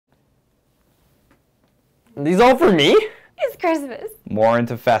These all for me? It's Christmas. More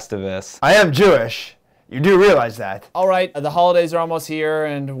into Festivus. I am Jewish. You do realize that. All right, the holidays are almost here,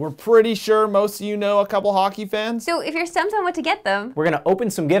 and we're pretty sure most of you know a couple hockey fans. So if you're stumped on what to get them, We're gonna open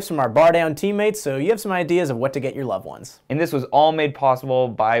some gifts from our BarDown teammates so you have some ideas of what to get your loved ones. And this was all made possible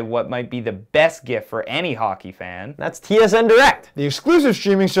by what might be the best gift for any hockey fan. That's TSN Direct. The exclusive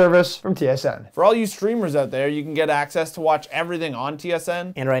streaming service from TSN. For all you streamers out there, you can get access to watch everything on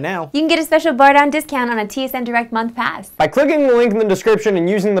TSN. And right now, you can get a special BarDown discount on a TSN Direct month pass. by clicking the link in the description and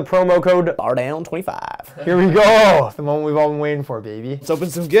using the promo code BarDown25. Here we go. The moment we've all been waiting for, baby. Let's open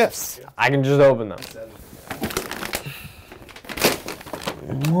some gifts. I can just open them.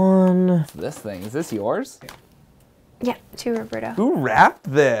 One. This thing, is this yours? Yeah, to Roberto. Who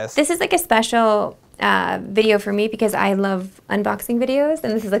wrapped this? This is like a special video for me because I love unboxing videos,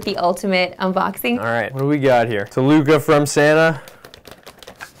 and this is like the ultimate unboxing. All right, what do we got here? To Luca from Santa.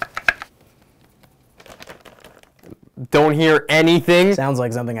 Don't hear anything. Sounds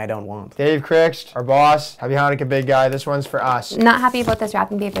like something I don't want. Dave Crixt, our boss. Happy Hanukkah, big guy. This one's for us. Not happy about this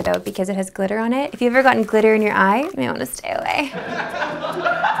wrapping paper though because it has glitter on it. If you've ever gotten glitter in your eye, you may want to stay away.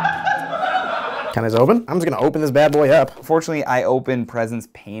 Can I just open? I'm just gonna open this bad boy up. Unfortunately, I open presents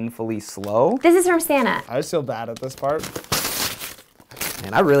painfully slow. This is from Santa. I just feel bad at this part.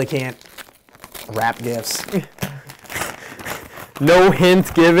 Man, I really can't wrap gifts. No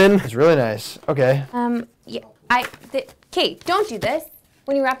hint given. It's really nice. Okay. Yeah, Kate, don't do this.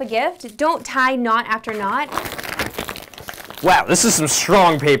 When you wrap a gift, don't tie knot after knot. Wow, this is some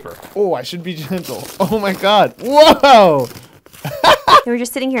strong paper. Oh, I should be gentle. Oh my God. Whoa! We were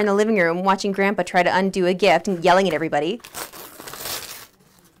just sitting here in the living room watching Grandpa try to undo a gift and yelling at everybody.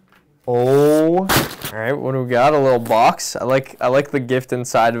 Oh. All right, what do we got? A little box. I like the gift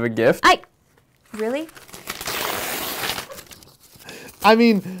inside of a gift. Really? I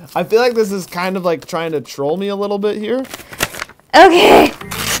mean, I feel like this is kind of like trying to troll me a little bit here. Okay.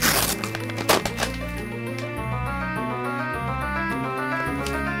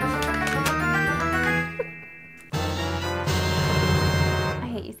 I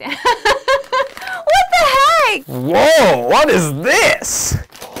hate you, Sam. What the heck? Whoa, what is this?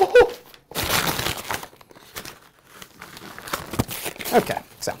 Okay,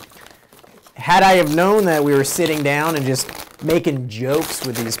 so had I have known that we were sitting down and just making jokes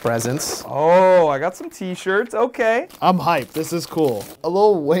with these presents. Oh, I got some t-shirts, okay. I'm hyped. This is cool. A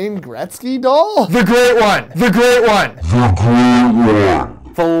little Wayne Gretzky doll? The great one. The great one.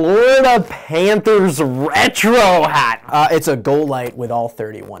 Florida Panthers retro hat. It's a goal light with all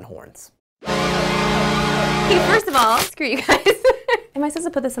 31 horns. Okay, first of all, screw you guys. Am I supposed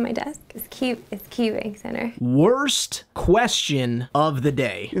to put this on my desk? It's cute. It's cute, Bank Center. Worst question of the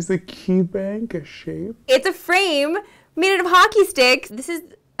day. Is the key bank a shape? It's a frame made out of hockey sticks. This is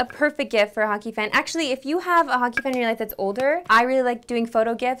a perfect gift for a hockey fan. Actually, if you have a hockey fan in your life that's older, I really like doing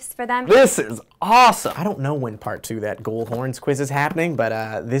photo gifts for them. This is awesome. I don't know when part 2 that gold horns quiz is happening,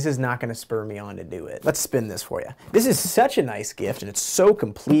 but this is not gonna spur me on to do it. Let's spin this for you. This is such a nice gift and it's so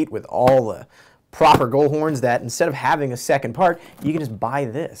complete with all the proper gold horns that instead of having a second part, you can just buy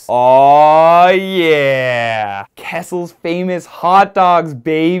this. Oh yeah. Kessel's famous hot dogs,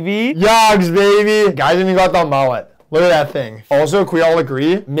 baby. Yogs, baby. Guys even got the mullet. Look at that thing. Also, can we all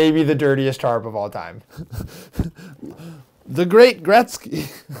agree? Maybe the dirtiest tarp of all time. The Great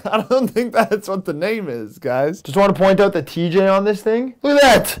Gretzky. I don't think that's what the name is, guys. Just want to point out the TJ on this thing. Look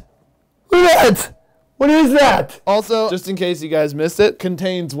at that. Look at that. What is that? Also, just in case you guys missed it,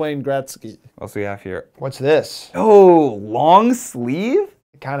 contains Wayne Gretzky. What else we have here? What's this? Oh, long sleeve?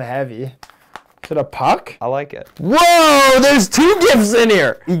 Kind of heavy. Is it a puck? I like it. Whoa, there's 2 gifts in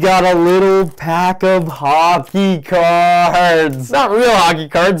here. You got a little pack of hockey cards. Not real hockey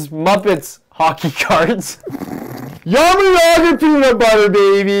cards, Muppets hockey cards. Yummy yogurt peanut butter,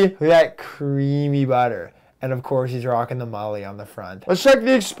 baby. Look at that creamy butter. And of course, he's rocking the Molly on the front. Let's check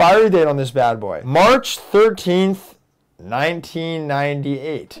the expiry date on this bad boy. March 13th,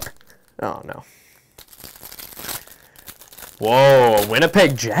 1998. Oh, no. Whoa, a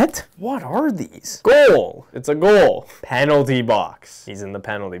Winnipeg Jet? What are these? Goal. It's a goal. Penalty box. He's in the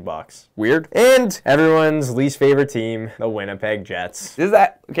penalty box. Weird. And everyone's least favorite team, the Winnipeg Jets.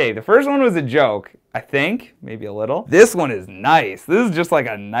 Okay, the first one was a joke, I think, maybe a little. This one is nice. This is just like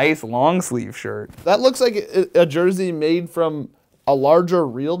a nice long sleeve shirt. That looks like a jersey made from a larger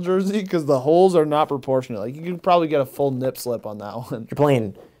real jersey because the holes are not proportionate. Like you could probably get a full nip slip on that one. You're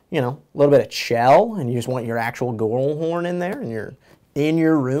playing, you know, a little bit of shell and you just want your actual goal horn in there and you're in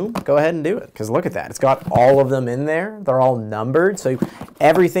your room, go ahead and do it. Because look at that. It's got all of them in there. They're all numbered, so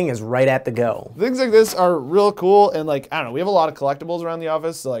everything is right at the go. Things like this are real cool, and like, I don't know, we have a lot of collectibles around the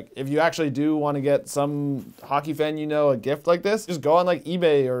office, so like, if you actually do want to get some hockey fan you know a gift like this, just go on like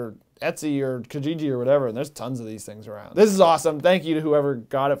eBay or Etsy or Kijiji or whatever, and there's tons of these things around. This is awesome. Thank you to whoever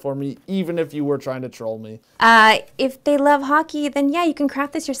got it for me, even if you were trying to troll me. If they love hockey, then yeah, you can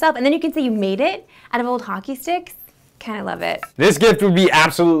craft this yourself, and then you can say you made it out of old hockey sticks. Kind of love it. This gift would be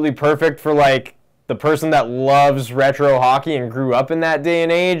absolutely perfect for like the person that loves retro hockey and grew up in that day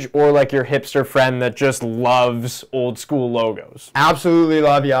and age, or like your hipster friend that just loves old school logos. Absolutely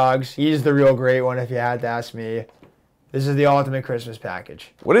love Yogs. He's the real great one if you had to ask me. This is the ultimate Christmas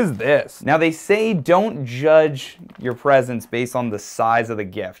package. What is this? Now they say don't judge your presents based on the size of the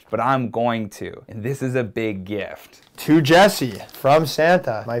gift, but I'm going to. And this is a big gift. To Jesse from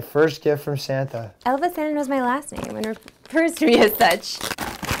Santa. My first gift from Santa. I love that Santa knows my last name and refers to me as such.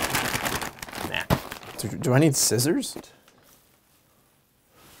 Do I need scissors?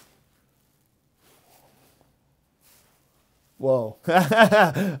 Whoa.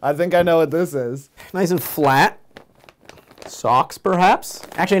 I think I know what this is. Nice and flat. Socks, perhaps?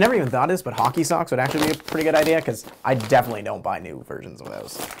 Actually, I never even thought of this, but hockey socks would actually be a pretty good idea, because I definitely don't buy new versions of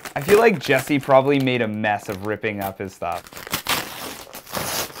those. I feel like Jesse probably made a mess of ripping up his stuff.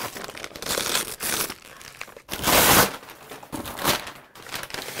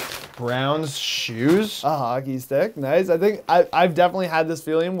 Brown's shoes. A hockey stick, nice. I think I've definitely had this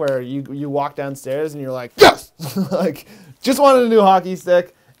feeling where you walk downstairs and you're like, yes! Like, just wanted a new hockey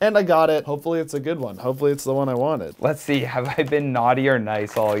stick. And I got it. Hopefully it's a good one. Hopefully it's the one I wanted. Let's see, have I been naughty or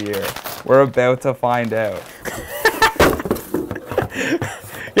nice all year? We're about to find out.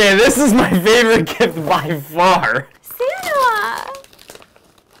 Yeah, this is my favorite gift by far. Santa!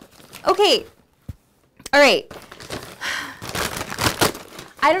 Okay. All right.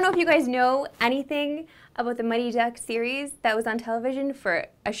 I don't know if you guys know anything about the Mighty Ducks series that was on television for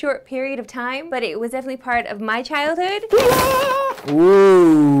a short period of time, but it was definitely part of my childhood.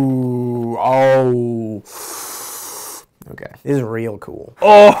 Ooh, oh. Okay, this is real cool.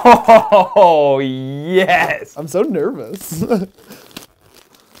 Oh, yes! I'm so nervous.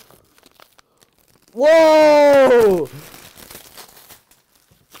 Whoa!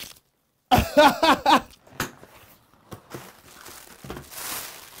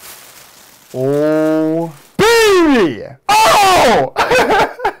 Oh, baby! Oh!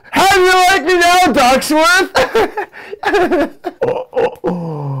 How do you like me now, Ducksworth?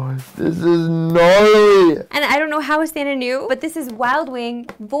 This is gnarly. And I don't know how Santa knew, but this is Wild Wing,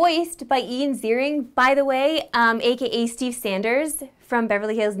 voiced by Ian Ziering, by the way, aka Steve Sanders from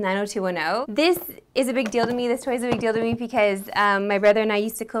Beverly Hills 90210. This is a big deal to me. This toy is a big deal to me because my brother and I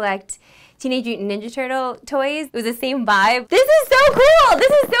used to collect Teenage Mutant Ninja Turtle toys. It was the same vibe. This is so cool!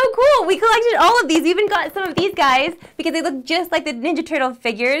 This is so cool! We collected all of these. We even got some of these guys because they look just like the Ninja Turtle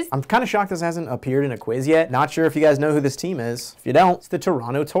figures. I'm kind of shocked this hasn't appeared in a quiz yet. Not sure if you guys know who this team is. If you don't, it's the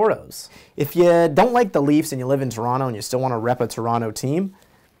Toronto Toros. If you don't like the Leafs and you live in Toronto and you still want to rep a Toronto team,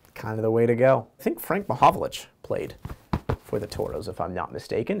 kind of the way to go. I think Frank Mahovlich played for the Toros, if I'm not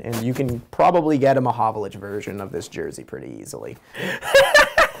mistaken, and you can probably get a Mahovlich version of this jersey pretty easily.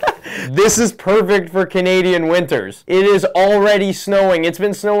 This is perfect for Canadian winters. It is already snowing. It's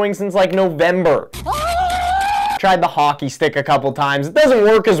been snowing since like November. Tried the hockey stick a couple times. It doesn't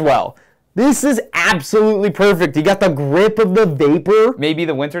work as well. This is absolutely perfect. You got the grip of the vapor. Maybe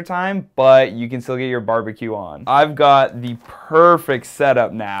the winter time, but you can still get your barbecue on. I've got the perfect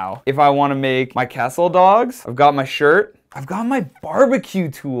setup now. If I want to make my Kessel dogs, I've got my shirt. I've got my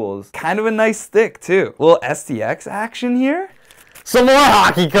barbecue tools. Kind of a nice stick too. A little STX action here. Some more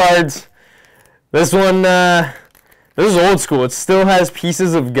hockey cards. This one, this is old school. It still has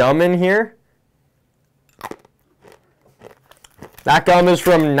pieces of gum in here. That gum is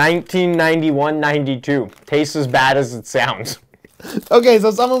from 1991-92. Tastes as bad as it sounds. Okay, so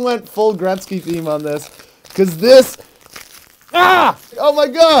someone went full Gretzky theme on this, because this, oh my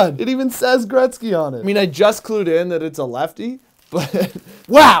god, it even says Gretzky on it. I mean, I just clued in that it's a lefty, but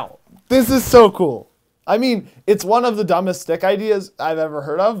wow, this is so cool. I mean, it's one of the dumbest stick ideas I've ever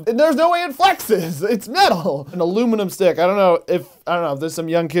heard of. And there's no way it flexes. It's metal. An aluminum stick. I don't know if there's some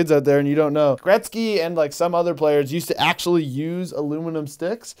young kids out there and you don't know. Gretzky and like some other players used to actually use aluminum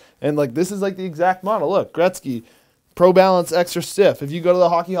sticks. And like this is like the exact model. Look, Gretzky, Pro Balance Extra Stiff. If you go to the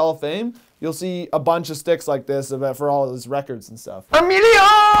Hockey Hall of Fame, you'll see a bunch of sticks like this for all of his records and stuff.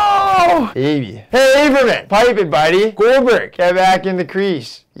 Emilio! Baby. Hey, Averman. Pipe it, buddy. Goldberg. Get back in the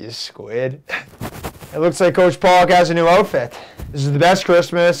crease, you squid. It looks like Coach Pollock has a new outfit. This is the best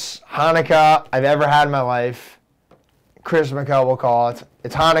Christmas, Hanukkah I've ever had in my life. Christmas, we'll call it.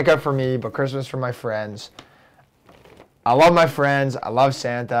 It's Hanukkah for me, but Christmas for my friends. I love my friends. I love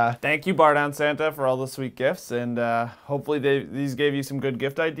Santa. Thank you, BarDown Santa, for all the sweet gifts, and hopefully these gave you some good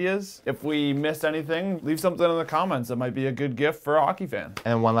gift ideas. If we missed anything, leave something in the comments that might be a good gift for a hockey fan.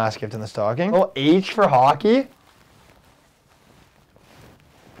 And one last gift in the stocking. Oh, H for hockey.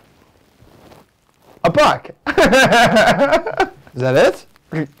 A puck. Is that it?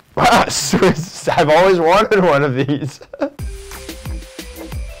 Wow, I've always wanted one of these.